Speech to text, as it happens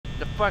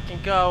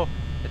fucking go.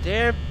 The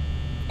damn,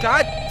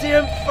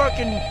 goddamn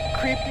fucking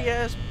creepy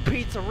ass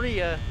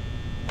pizzeria.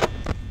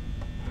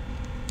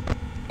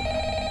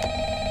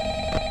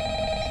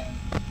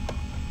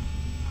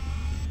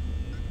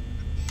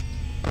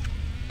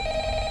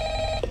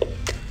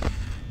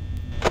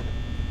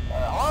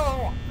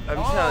 Hello?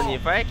 I'm telling you,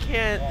 if I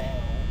can't.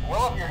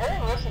 Well, if you're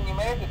hearing this and you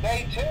made it to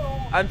day 2,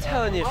 I'm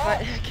telling you, if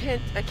I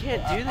can't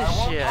do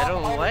this shit. I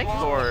don't like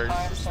horror.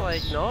 It's just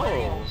like, no.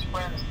 His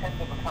friends tend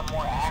to become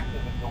more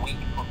active as the week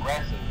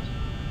progresses.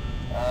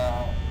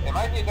 It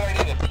might be a good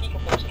idea to peek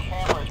at those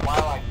cameras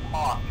while I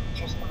talk,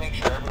 just to make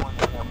sure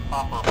everyone's in their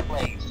proper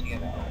place, you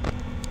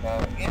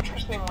know.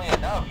 Interestingly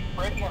enough,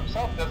 Freddy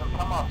himself doesn't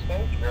come off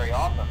stage very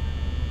often.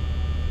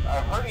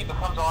 I've heard he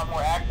becomes a lot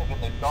more active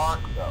in the dark,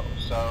 though,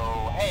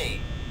 so,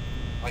 hey,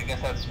 I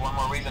guess that's one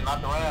more reason not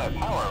to run out of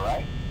power,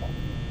 right?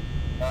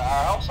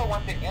 I also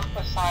want to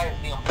emphasize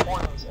the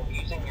importance of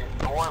using your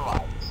door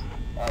lights.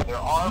 There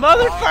are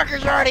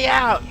motherfucker's already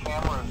out!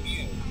 Camera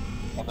view,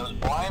 and those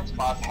blind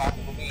spots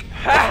happen to be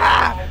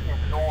outside your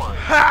door.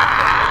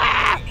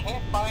 If you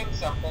can't find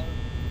something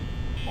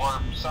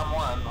or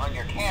someone on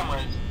your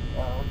cameras,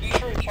 be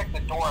sure to check the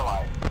door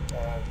light.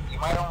 You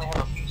might only have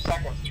a few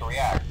seconds to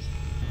react.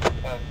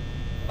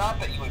 Not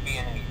that you would be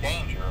in any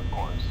danger, of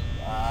course.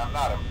 I'm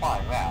not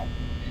implying that.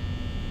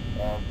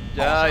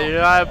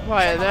 You're not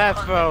implying that,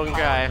 phone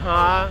guy,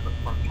 huh?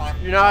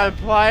 You're not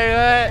implying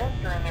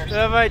that?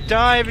 That if I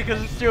die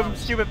because of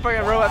stupid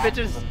fucking robot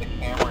bitches? The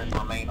cameras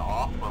remain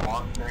off for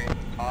long periods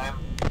of time.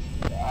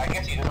 I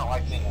guess he doesn't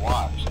like being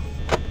watched.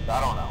 I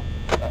don't know.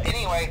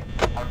 Anyway,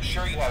 I'm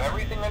sure you have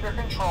everything under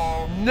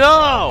control. No!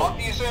 Talk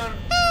to you soon.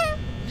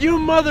 You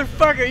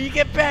motherfucker! You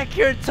get back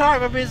here and talk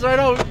with me so I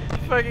don't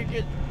fucking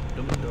get.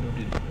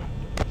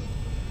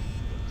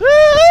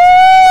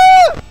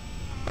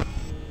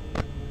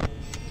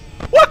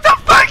 What the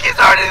fuck? He's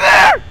already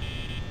there!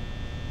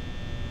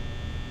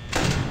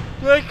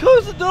 Do I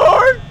close the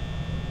door?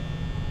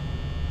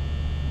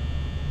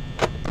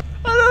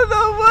 I don't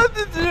know what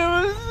to do.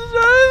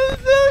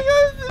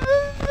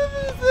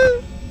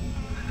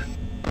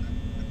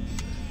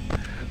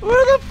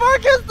 Where the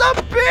fuck is the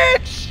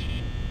bitch?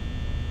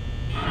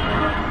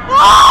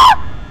 Ah!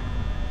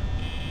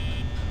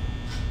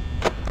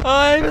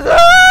 I'm so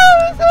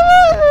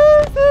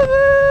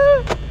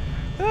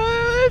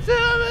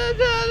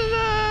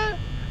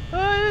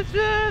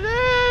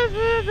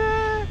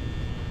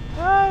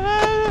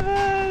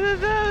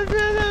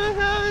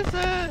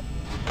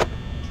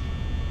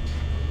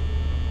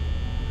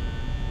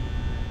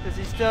Is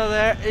he still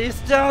there? He's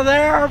still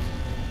there!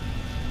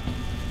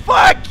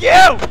 Fuck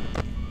you!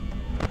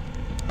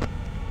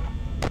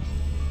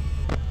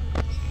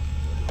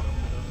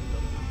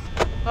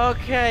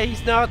 Okay,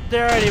 he's not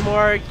there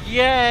anymore.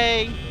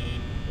 Yay!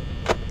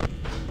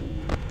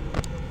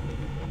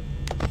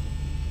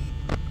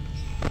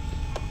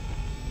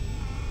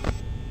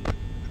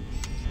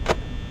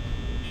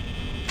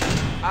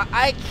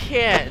 I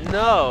can't.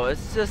 No,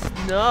 it's just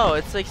no.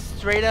 It's like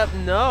straight up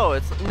no.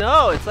 It's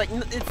no. It's like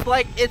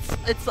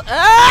it's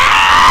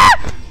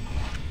ah!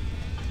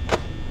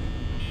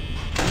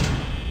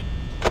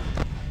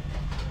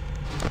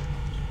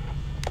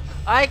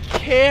 I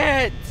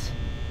can't.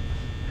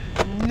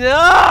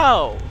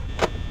 No.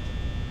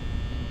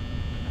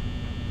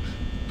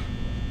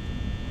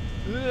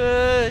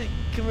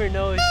 Come here,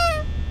 Noah.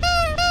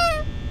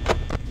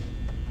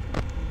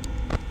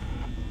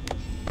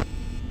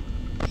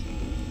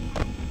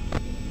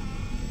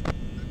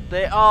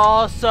 They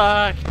all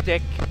suck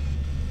dick,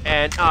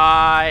 and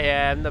I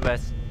am the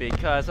best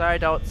because I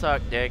don't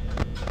suck dick.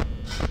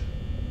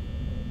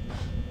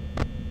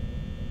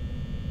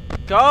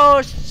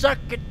 Go suck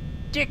a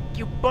dick,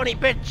 you bunny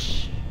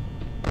bitch!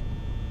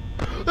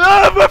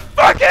 Ah, we're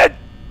fucking!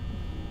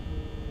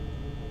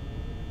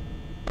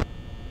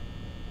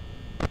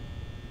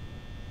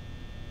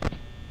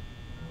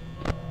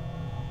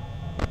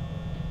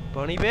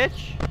 Bunny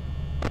bitch?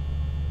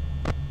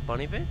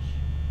 Bunny bitch?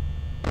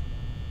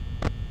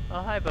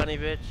 Oh, hi, bunny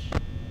bitch.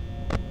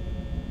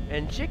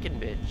 And chicken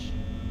bitch.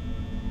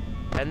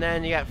 And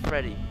then you got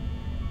Freddy.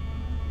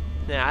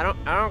 Nah,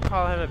 I don't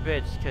call him a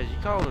bitch, because you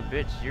call him a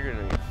bitch, you're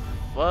gonna get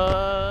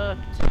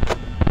fucked.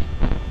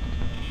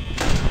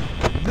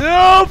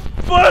 No,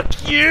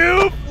 fuck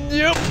you!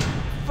 Nope,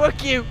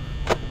 fuck you.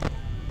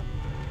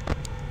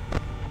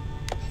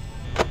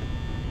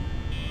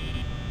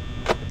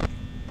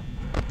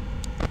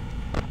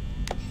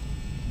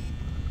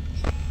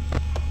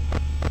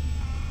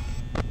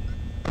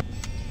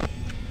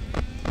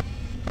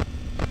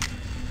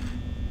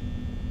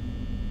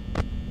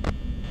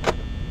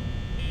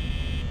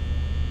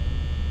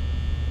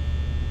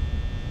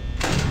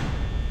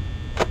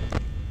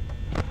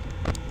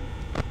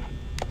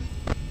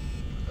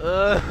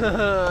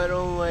 I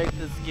don't like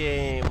this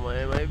game. Why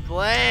am I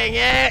playing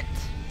it?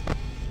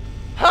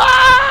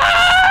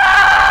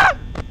 Ah!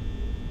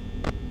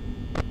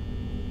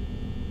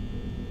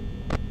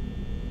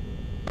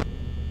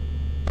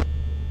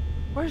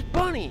 Where's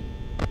Bunny?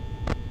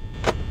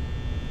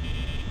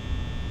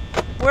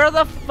 Where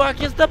Where the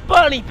fuck is the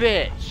bunny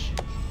bitch?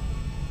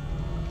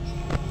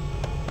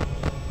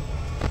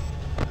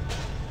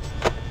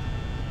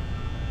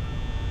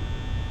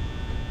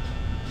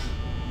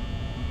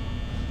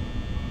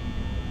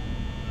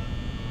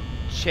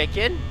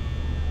 Chicken?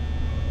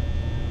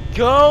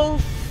 Go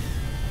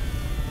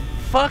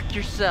fuck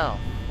yourself.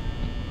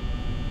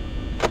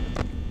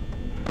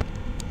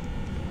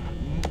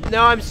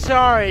 No, I'm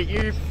sorry.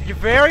 You're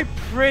very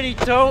pretty.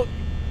 Don't.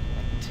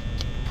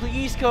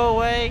 Please go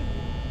away.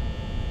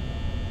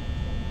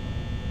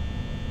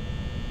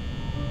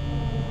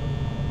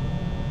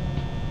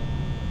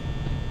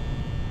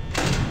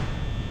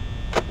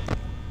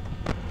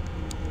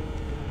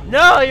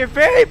 No, you're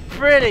very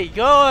pretty.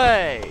 Go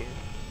away.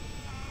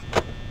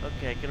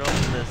 Okay, I can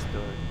open this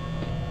door.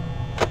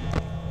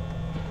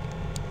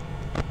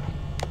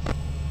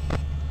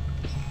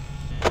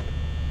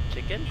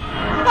 Chicken?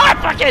 Ah,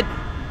 fucking!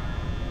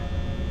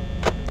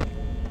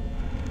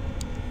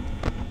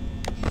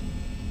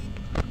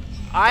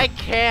 I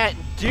can't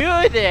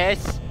do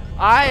this!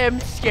 I am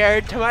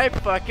scared to my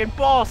fucking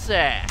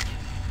ballsack!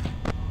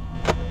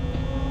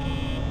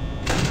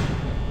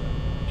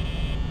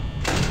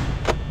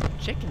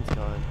 Chicken's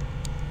gone.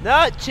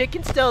 No,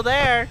 chicken's still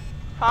there!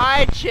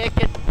 Hi,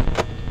 chicken!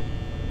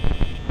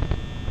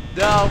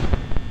 No.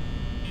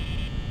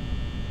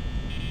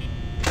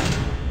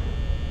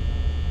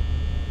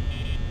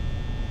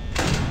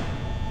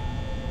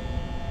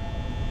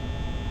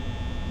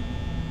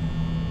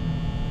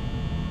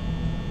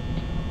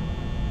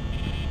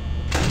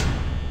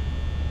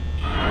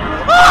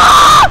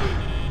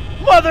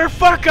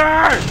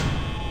 Motherfucker!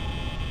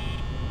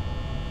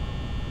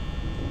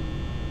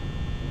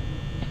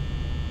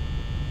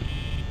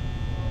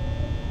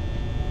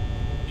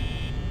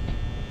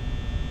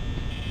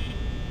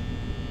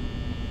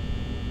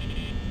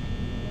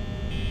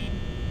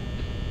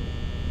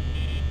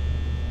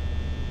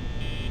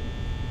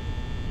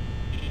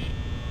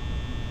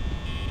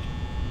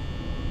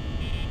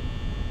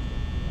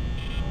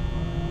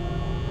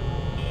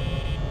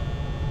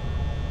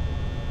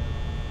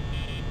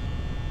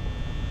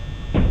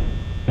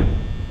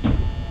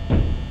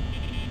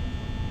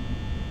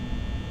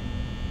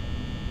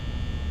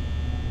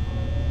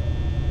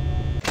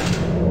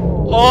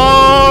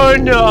 Oh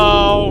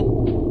no!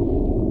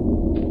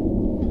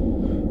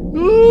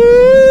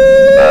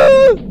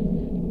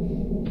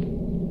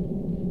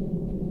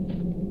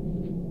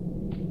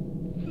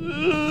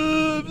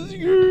 I'm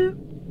scared.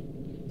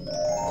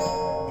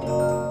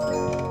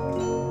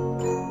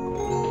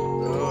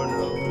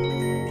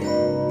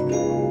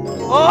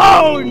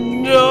 Oh no! Oh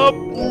no!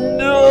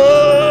 No!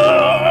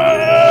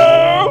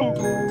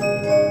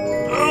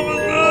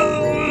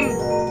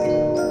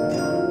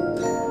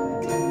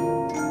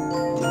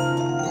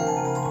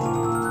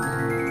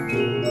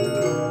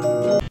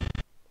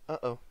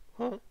 Uh-oh.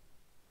 Huh?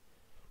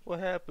 What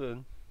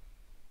happened?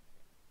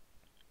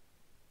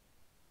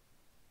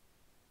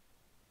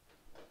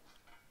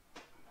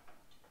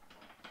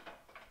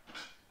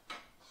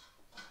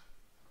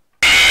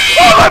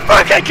 Oh my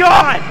fucking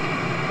god!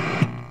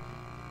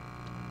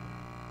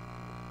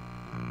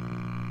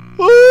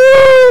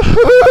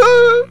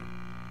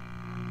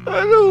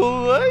 I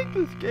don't like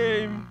this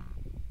game.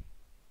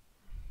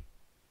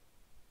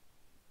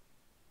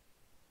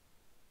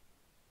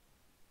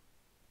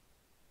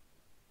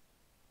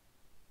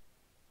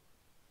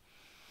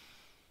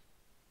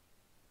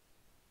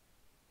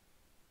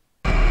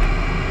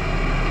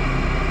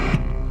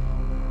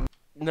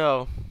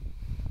 No.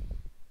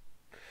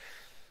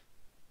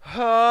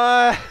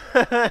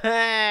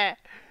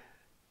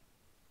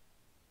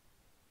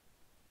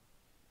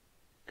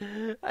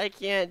 I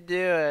can't do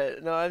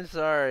it. No, I'm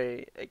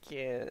sorry. I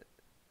can't.